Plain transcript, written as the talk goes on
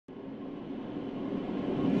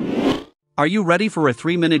Are you ready for a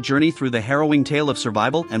 3-minute journey through the harrowing tale of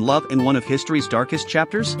survival and love in one of history's darkest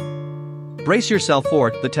chapters? Brace yourself for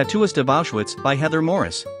The Tattooist of Auschwitz by Heather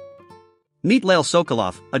Morris. Meet Lale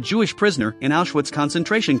Sokolov, a Jewish prisoner in Auschwitz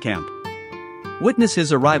concentration camp. Witness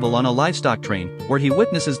his arrival on a livestock train, where he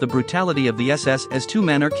witnesses the brutality of the SS as 2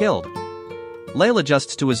 men are killed. Lale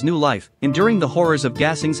adjusts to his new life, enduring the horrors of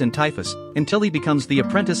gassings and typhus, until he becomes the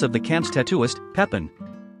apprentice of the camp's tattooist, Pepin.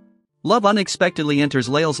 Love unexpectedly enters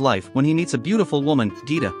Lale's life when he meets a beautiful woman,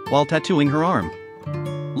 Dita, while tattooing her arm.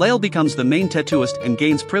 Lale becomes the main tattooist and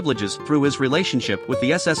gains privileges through his relationship with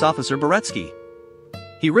the SS officer Beretsky.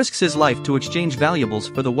 He risks his life to exchange valuables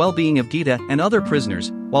for the well-being of Dita and other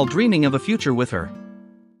prisoners, while dreaming of a future with her.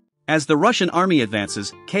 As the Russian army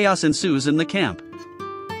advances, chaos ensues in the camp.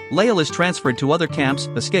 Lale is transferred to other camps,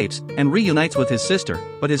 escapes, and reunites with his sister,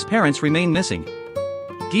 but his parents remain missing.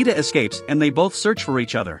 Dita escapes and they both search for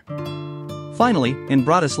each other. Finally, in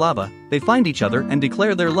Bratislava, they find each other and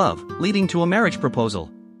declare their love, leading to a marriage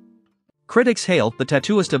proposal. Critics hail The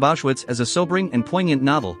Tattooist of Auschwitz as a sobering and poignant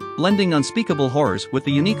novel, blending unspeakable horrors with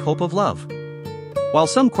the unique hope of love. While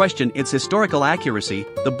some question its historical accuracy,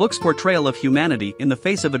 the book's portrayal of humanity in the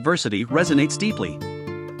face of adversity resonates deeply.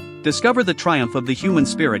 Discover the triumph of the human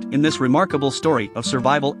spirit in this remarkable story of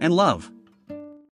survival and love.